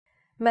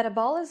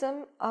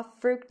Metabolism of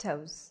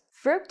fructose.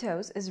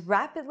 Fructose is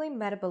rapidly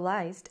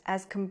metabolized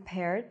as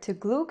compared to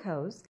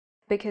glucose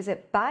because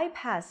it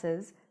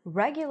bypasses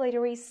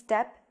regulatory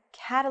step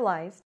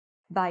catalyzed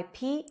by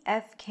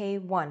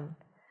PFK1,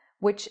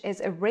 which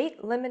is a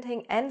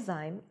rate-limiting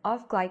enzyme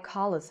of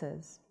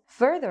glycolysis.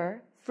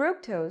 Further,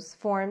 fructose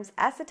forms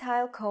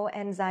acetyl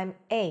coenzyme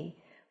A,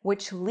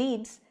 which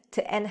leads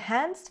to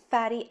enhanced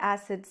fatty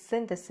acid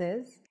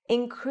synthesis,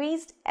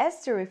 increased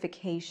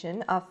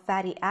esterification of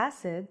fatty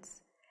acids,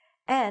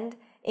 and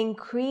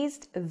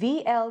increased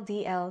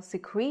VLDL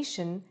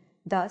secretion,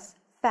 thus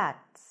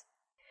fats.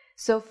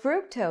 So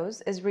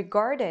fructose is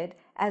regarded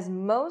as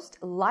most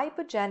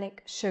lipogenic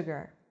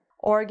sugar.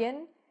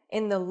 Organ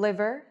in the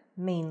liver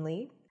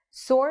mainly.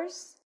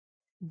 Source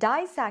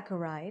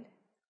disaccharide,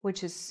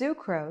 which is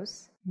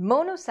sucrose.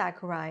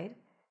 Monosaccharide,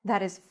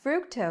 that is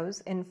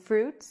fructose in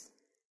fruits,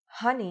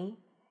 honey,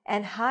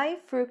 and high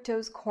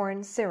fructose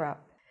corn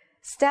syrup.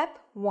 Step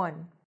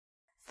 1.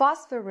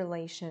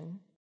 Phosphorylation.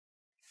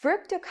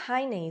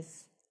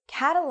 Fructokinase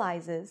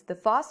catalyzes the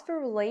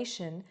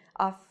phosphorylation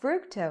of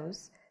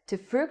fructose to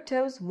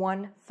fructose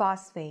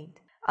 1-phosphate.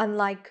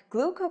 Unlike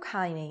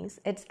glucokinase,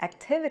 its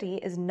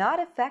activity is not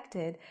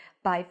affected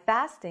by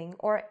fasting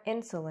or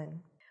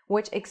insulin,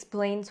 which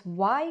explains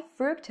why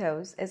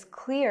fructose is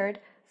cleared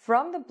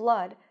from the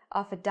blood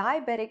of a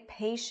diabetic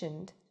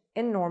patient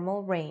in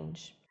normal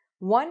range.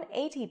 1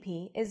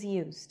 ATP is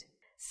used.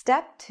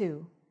 Step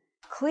 2.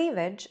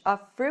 Cleavage of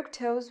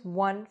fructose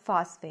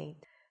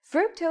 1-phosphate.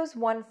 Fructose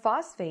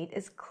 1-phosphate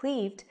is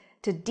cleaved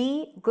to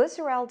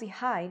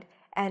D-glyceraldehyde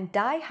and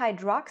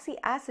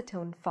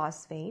dihydroxyacetone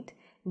phosphate,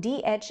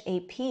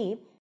 DHAP,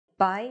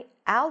 by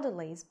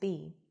aldolase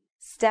B.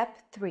 Step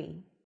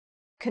 3.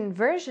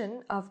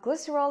 Conversion of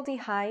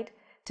glyceraldehyde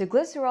to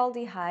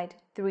glyceraldehyde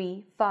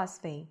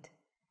 3-phosphate.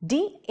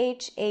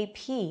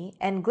 DHAP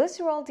and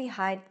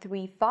glyceraldehyde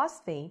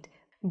 3-phosphate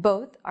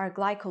both are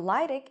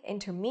glycolytic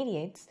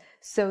intermediates,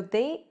 so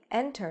they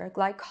enter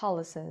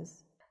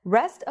glycolysis.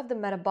 Rest of the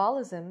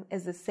metabolism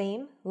is the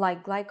same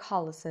like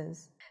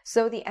glycolysis.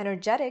 So the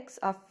energetics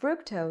of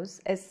fructose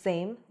is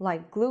same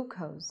like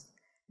glucose,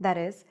 that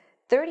is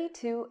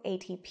 32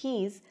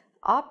 ATPs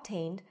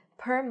obtained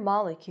per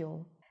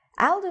molecule.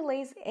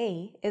 Aldolase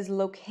A is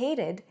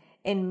located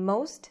in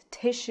most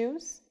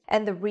tissues,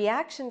 and the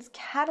reactions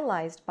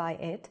catalyzed by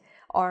it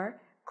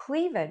are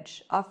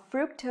cleavage of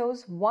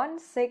fructose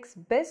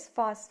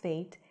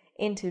 1,6-bisphosphate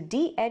into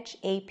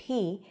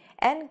DHAP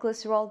and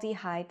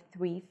glyceraldehyde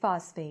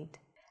 3-phosphate.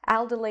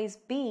 Aldolase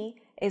B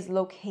is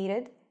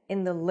located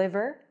in the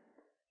liver,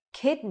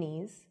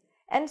 kidneys,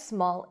 and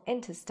small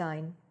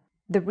intestine.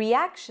 The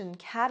reaction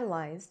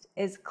catalyzed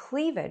is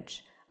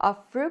cleavage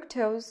of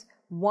fructose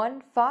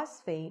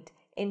 1-phosphate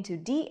into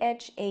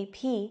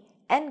DHAP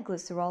and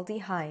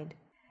glyceraldehyde.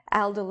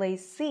 Aldolase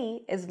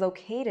C is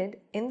located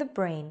in the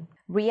brain.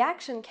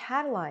 Reaction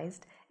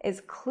catalyzed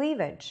is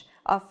cleavage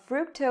of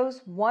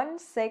fructose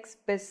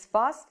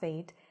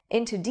 1,6-bisphosphate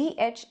into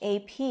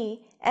DHAP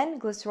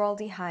and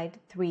glyceraldehyde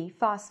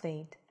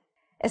 3-phosphate.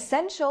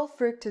 Essential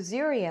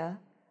fructosuria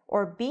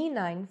or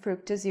benign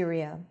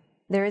fructosuria.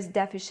 There is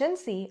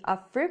deficiency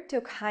of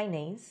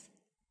fructokinase.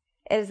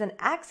 It is an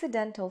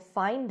accidental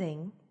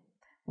finding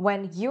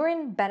when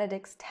urine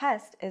Benedict's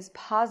test is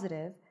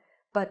positive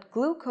but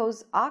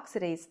glucose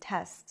oxidase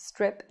test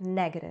strip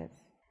negative.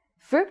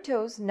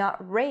 Fructose not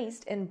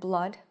raised in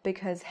blood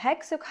because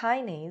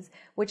hexokinase,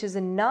 which is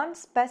a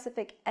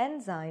non-specific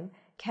enzyme,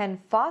 can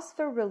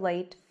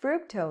phosphorylate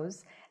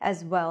fructose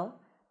as well,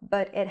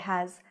 but it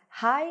has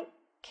high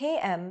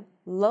Km,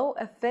 low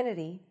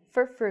affinity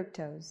for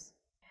fructose.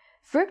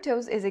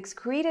 Fructose is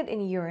excreted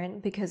in urine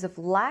because of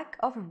lack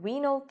of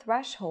renal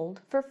threshold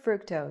for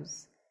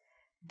fructose.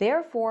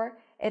 Therefore,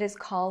 it is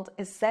called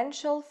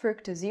essential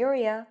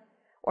fructosuria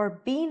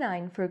or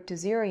benign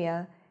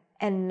fructosuria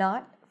and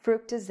not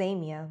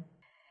fructosemia.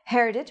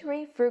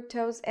 Hereditary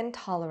fructose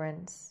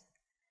intolerance.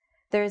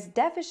 There is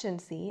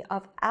deficiency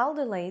of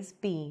aldolase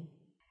B.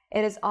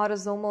 It is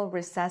autosomal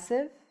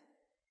recessive.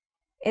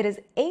 It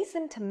is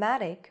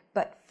asymptomatic,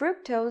 but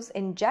fructose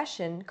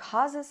ingestion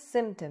causes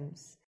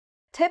symptoms.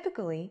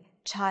 Typically,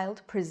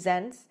 child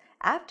presents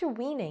after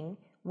weaning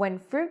when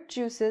fruit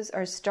juices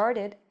are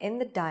started in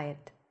the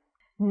diet.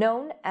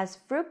 Known as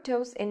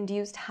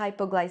fructose-induced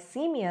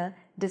hypoglycemia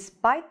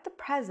despite the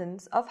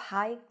presence of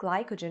high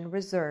glycogen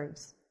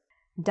reserves.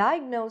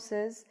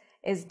 Diagnosis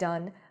is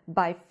done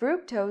by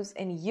fructose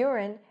in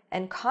urine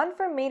and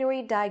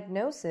confirmatory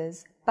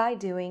diagnosis by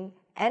doing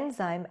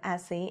enzyme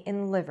assay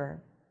in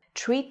liver.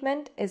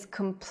 Treatment is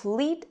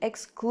complete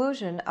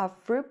exclusion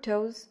of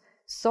fructose,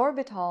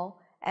 sorbitol,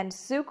 and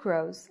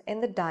sucrose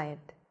in the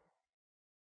diet.